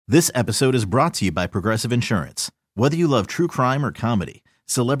This episode is brought to you by Progressive Insurance. Whether you love true crime or comedy,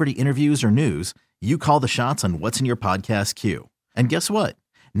 celebrity interviews or news, you call the shots on what's in your podcast queue. And guess what?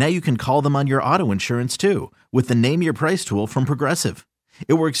 Now you can call them on your auto insurance too with the Name Your Price tool from Progressive.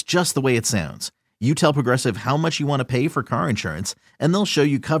 It works just the way it sounds. You tell Progressive how much you want to pay for car insurance, and they'll show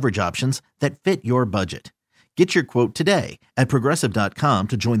you coverage options that fit your budget. Get your quote today at Progressive.com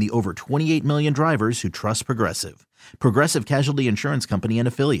to join the over 28 million drivers who trust Progressive. Progressive Casualty Insurance Company and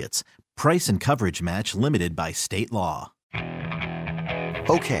Affiliates. Price and coverage match limited by state law.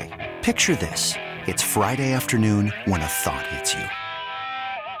 Okay, picture this. It's Friday afternoon when a thought hits you.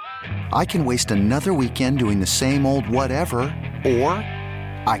 I can waste another weekend doing the same old whatever, or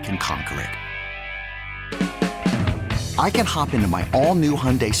I can conquer it. I can hop into my all-new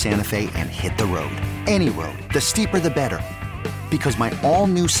Hyundai Santa Fe and hit the road. Any road. The steeper, the better. Because my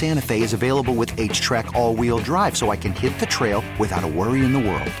all-new Santa Fe is available with H-Track all-wheel drive, so I can hit the trail without a worry in the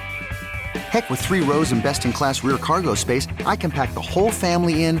world. Heck, with 3 rows and best-in-class rear cargo space, I can pack the whole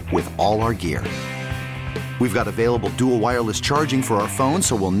family in with all our gear. We've got available dual wireless charging for our phones,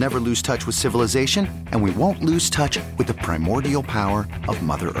 so we'll never lose touch with civilization, and we won't lose touch with the primordial power of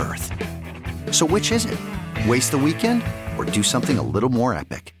Mother Earth. So which is it? Waste the weekend or do something a little more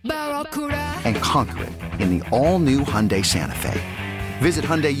epic? And conquer it in the all-new Hyundai Santa Fe. Visit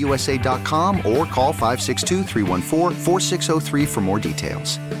HyundaiUSA.com or call 562-314-4603 for more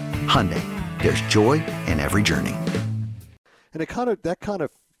details. Hyundai, there's joy in every journey. And that kind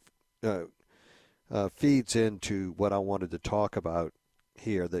of feeds into what I wanted to talk about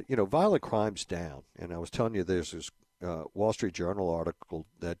here, that, violent crime's down. And I was telling you there's this Wall Street Journal article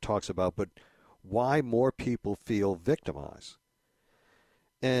that talks about, but why more people feel victimized.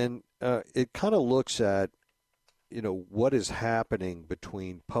 And it kind of looks at, what is happening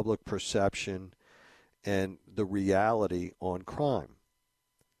between public perception and the reality on crime.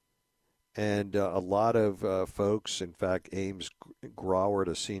 And a lot of folks, in fact, Ames Grauert,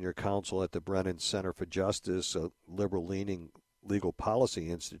 a senior counsel at the Brennan Center for Justice, a liberal-leaning legal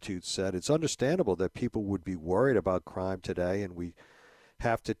policy institute, said it's understandable that people would be worried about crime today, and we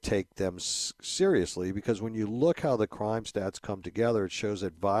have to take them seriously, because when you look how the crime stats come together, it shows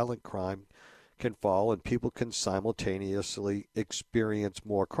that violent crime can fall and people can simultaneously experience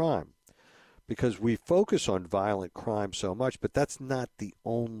more crime. Because we focus on violent crime so much, but that's not the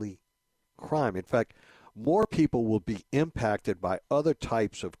only crime. In fact, more people will be impacted by other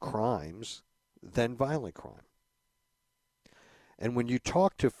types of crimes than violent crime. And when you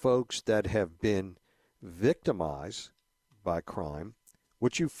talk to folks that have been victimized by crime,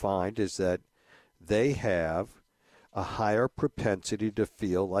 what you find is that they have a higher propensity to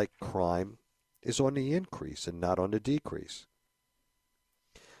feel like crime is on the increase and not on the decrease.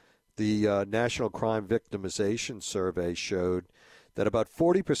 The National Crime Victimization Survey showed that about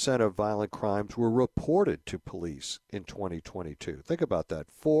 40% of violent crimes were reported to police in 2022. Think about that.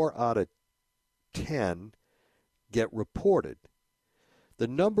 4 out of 10 get reported. The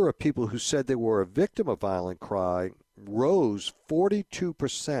number of people who said they were a victim of violent crime rose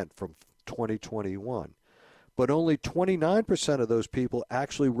 42% from 2021, but only 29% of those people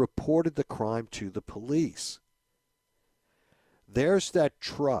actually reported the crime to the police. There's that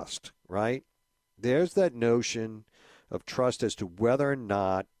trust, right? There's that notion of trust as to whether or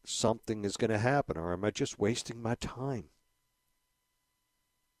not something is going to happen, or am I just wasting my time?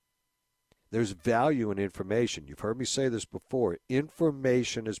 There's value in information. You've heard me say this before.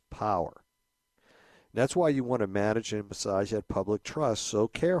 Information is power. That's why you want to manage and massage that public trust so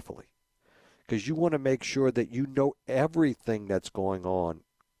carefully, because you want to make sure that you know everything that's going on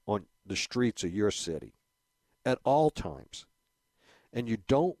the streets of your city at all times. And you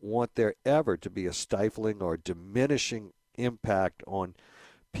don't want there ever to be a stifling or diminishing impact on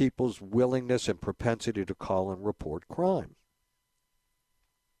people's willingness and propensity to call and report crime.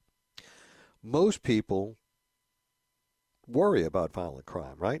 Most people worry about violent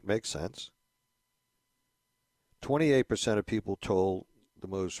crime, right? Makes sense. 28% of people told the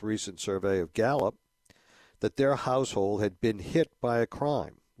most recent survey of Gallup that their household had been hit by a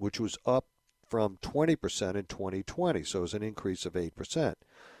crime, which was up from 20% in 2020, so it was an increase of 8%.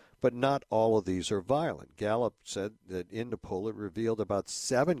 But not all of these are violent. Gallup said that in the poll it revealed about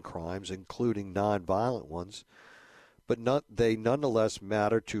 7 crimes, including nonviolent ones, but they nonetheless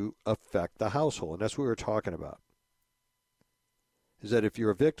matter to affect the household, and that's what we were talking about. Is that if you're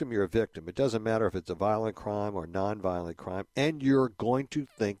a victim, you're a victim. It doesn't matter if it's a violent crime or nonviolent crime, and you're going to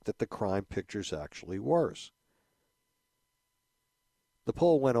think that the crime picture's actually worse. The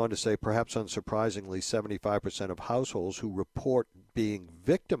poll went on to say, perhaps unsurprisingly, 75% of households who report being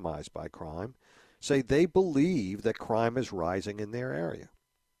victimized by crime say they believe that crime is rising in their area.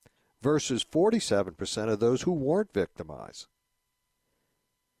 versus 47% of those who weren't victimized.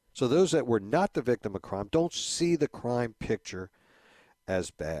 So those that were not the victim of crime don't see the crime picture as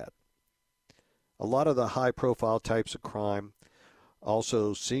bad. A lot of the high-profile types of crime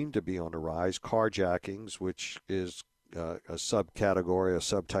also seem to be on the rise. Carjackings, which is a subcategory, a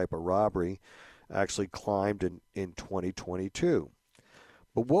subtype of robbery, actually climbed in 2022.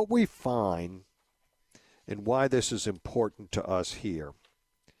 But what we find, and why this is important to us here,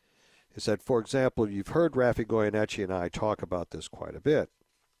 is that, for example, you've heard Rafi Goyeneche and I talk about this quite a bit.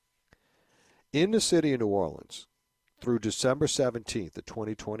 In the city of New Orleans, through December 17th of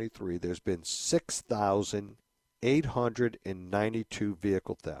 2023, there's been 6,892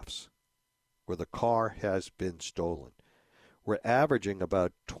 vehicle thefts where the car has been stolen. We're averaging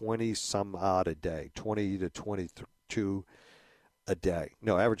about 20 some odd a day, 20 to 22 a day.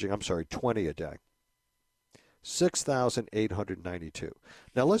 No, averaging, 20 a day. 6,892.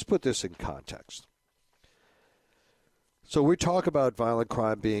 Now let's put this in context. So we talk about violent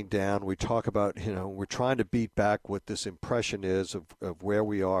crime being down. We talk about, we're trying to beat back what this impression is of where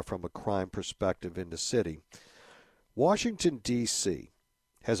we are from a crime perspective in the city. Washington, D.C.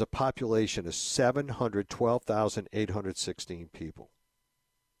 has a population of 712,816 people.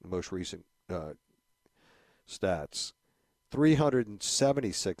 The most recent stats.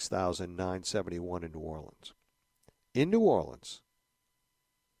 376,971 in New Orleans. In New Orleans,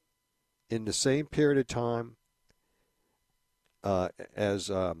 in the same period of time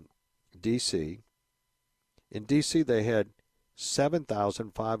as D.C., in D.C. they had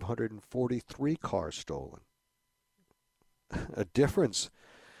 7,543 cars stolen. A difference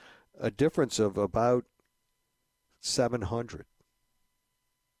of about 700.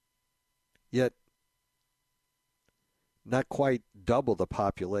 Yet, not quite double the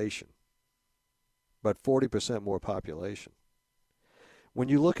population, but 40% more population. When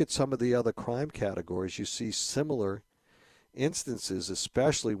you look at some of the other crime categories, you see similar instances,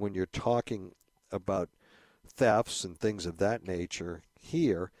 especially when you're talking about thefts and things of that nature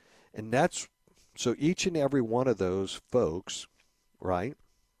here. And that's so each and every one of those folks, right,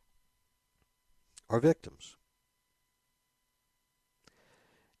 are victims.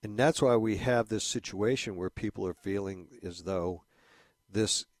 And that's why we have this situation where people are feeling as though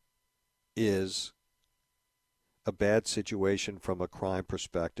this is a bad situation from a crime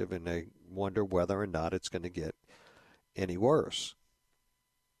perspective, and they wonder whether or not it's going to get any worse.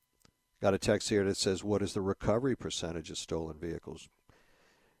 Got a text here that says, what is the recovery percentage of stolen vehicles?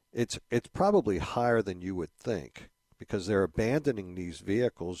 It's probably higher than you would think, because they're abandoning these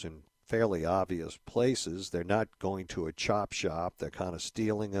vehicles in fairly obvious places. They're not going to a chop shop. They're kind of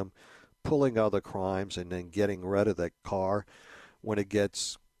stealing them, pulling other crimes, and then getting rid of that car when it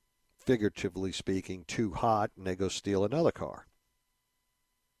gets, figuratively speaking, too hot, and they go steal another car.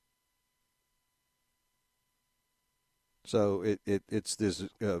 So it's this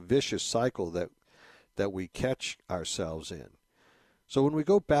vicious cycle that we catch ourselves in. So when we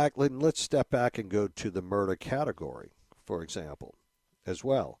go back, let's step back and go to the murder category, for example, as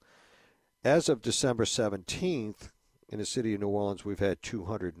well. As of December 17th, in the city of New Orleans, we've had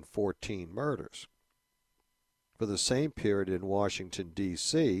 214 murders. For the same period in Washington,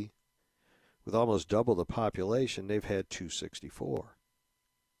 D.C., with almost double the population, they've had 264.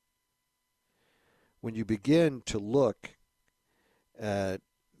 When you begin to look at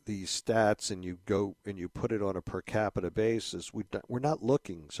these stats and you go and you put it on a per capita basis, we're not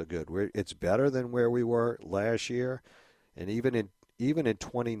looking so good. It's better than where we were last year, and even in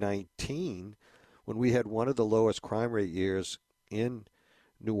 2019, when we had one of the lowest crime rate years in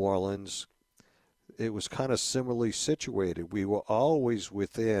New Orleans, it was kind of similarly situated. We were always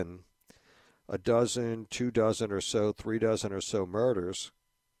within a dozen, 2 dozen or so, 3 dozen or so murders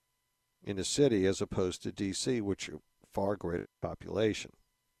in the city, as opposed to D.C., which are far greater population.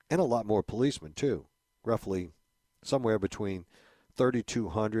 And a lot more policemen, too. Roughly somewhere between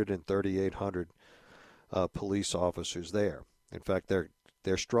 3,200 and 3,800 police officers there. In fact, they're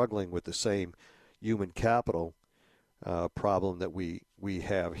struggling with the same human capital problem that we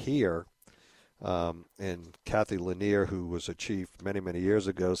have here. And Kathy Lanier, who was a chief many, many years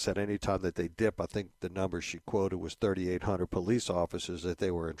ago, said anytime that they dip, I think the number she quoted was 3,800 police officers, that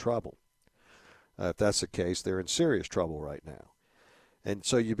they were in trouble. If that's the case, they're in serious trouble right now. And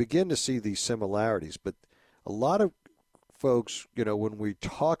so you begin to see these similarities. But a lot of folks, when we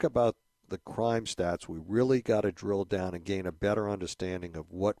talk about the crime stats, we really got to drill down and gain a better understanding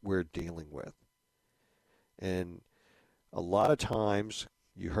of what we're dealing with. And a lot of times,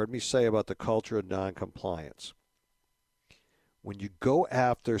 you heard me say about the culture of noncompliance. When you go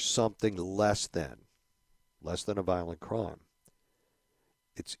after something less than a violent crime,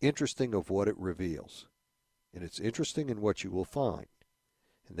 it's interesting of what it reveals. And it's interesting in what you will find.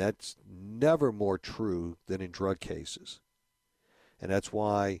 And that's never more true than in drug cases. And that's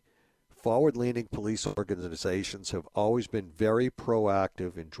why forward-leaning police organizations have always been very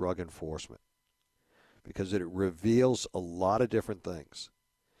proactive in drug enforcement, because it reveals a lot of different things.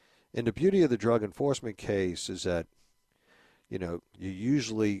 And the beauty of the drug enforcement case is that, you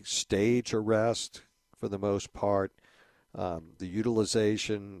usually stage arrest for the most part. The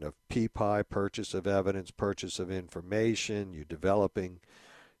utilization of PPI, purchase of evidence, purchase of information, you're developing,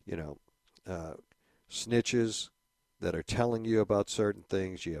 snitches that are telling you about certain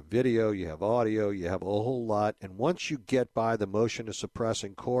things. You have video, you have audio, you have a whole lot. And once you get by the motion to suppress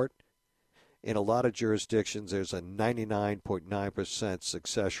in court, in a lot of jurisdictions, there's a 99.9%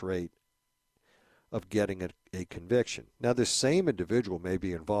 success rate of getting a conviction. Now, this same individual may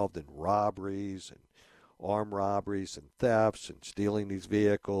be involved in robberies and armed robberies and thefts and stealing these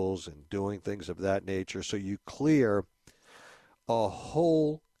vehicles and doing things of that nature. So you clear a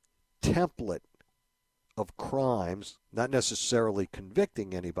whole template of crimes, not necessarily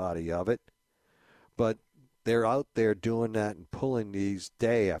convicting anybody of it, but they're out there doing that and pulling these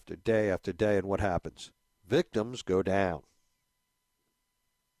day after day after day. And what happens? Victims go down.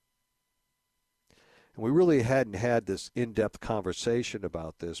 And we really hadn't had this in-depth conversation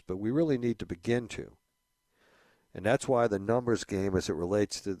about this, but we really need to begin to. And that's why the numbers game, as it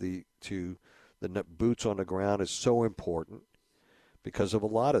relates to the boots on the ground, is so important, because of a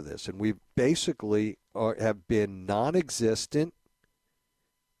lot of this. And we basically have been non-existent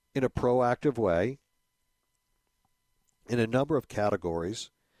in a proactive way in a number of categories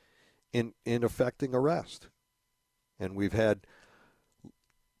in affecting arrest. And we've had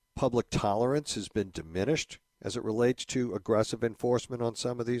public tolerance has been diminished as it relates to aggressive enforcement on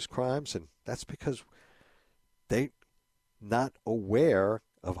some of these crimes, and that's because they're not aware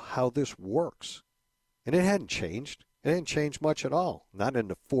of how this works. And it hadn't changed. It hadn't changed much at all, not in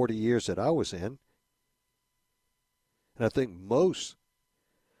the 40 years that I was in. And I think most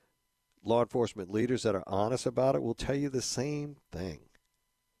law enforcement leaders that are honest about it will tell you the same thing.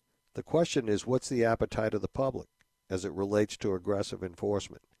 The question is, what's the appetite of the public as it relates to aggressive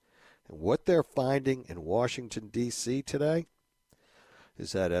enforcement? And what they're finding in Washington, D.C. today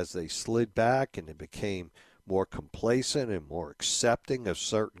is that as they slid back and they became more complacent and more accepting of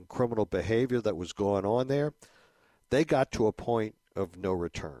certain criminal behavior that was going on there, they got to a point of no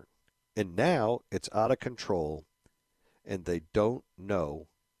return. And now it's out of control, and they don't know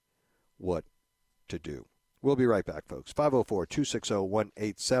what to do. We'll be right back, folks.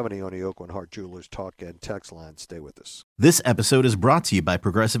 504-260-1870 on the Oakland Heart Jewelers Talk and Text line. Stay with us. This episode is brought to you by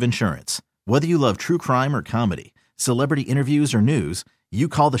Progressive Insurance. Whether you love true crime or comedy, celebrity interviews or news, you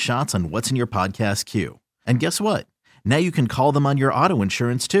call the shots on what's in your podcast queue. And guess what? Now you can call them on your auto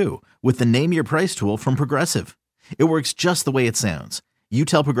insurance too, with the Name Your Price tool from Progressive. It works just the way it sounds. You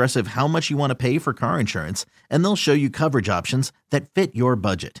tell Progressive how much you want to pay for car insurance, and they'll show you coverage options that fit your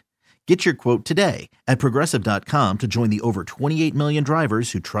budget. Get your quote today at Progressive.com to join the over 28 million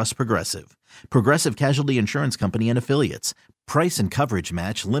drivers who trust Progressive. Progressive Casualty Insurance Company and Affiliates. Price and coverage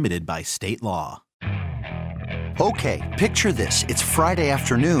match limited by state law. Okay, picture this. It's Friday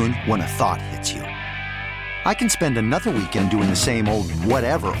afternoon when a thought hits you. I can spend another weekend doing the same old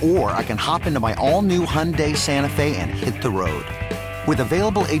whatever, or I can hop into my all-new Hyundai Santa Fe and hit the road. With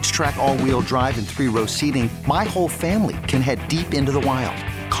available H-Track all-wheel drive and 3-row seating, my whole family can head deep into the wild.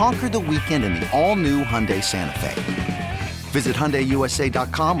 Conquer the weekend in the all-new Hyundai Santa Fe. Visit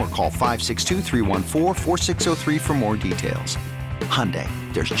HyundaiUSA.com or call 562-314-4603 for more details. Hyundai,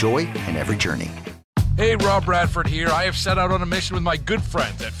 there's joy in every journey. Hey, Rob Bradford here. I have set out on a mission with my good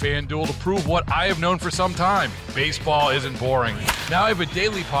friends at FanDuel to prove what I have known for some time. Baseball isn't boring. Now I have a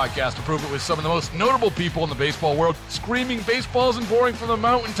daily podcast to prove it with some of the most notable people in the baseball world, screaming baseball isn't boring from the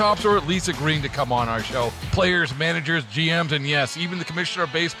mountaintops, or at least agreeing to come on our show. Players, managers, GMs, and yes, even the commissioner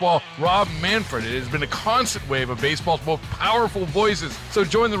of baseball, Rob Manfred. It has been a constant wave of baseball's most powerful voices. So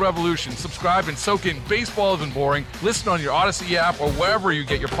join the revolution. Subscribe and soak in Baseball Isn't Boring. Listen on your Odyssey app or wherever you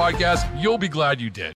get your podcasts. You'll be glad you did.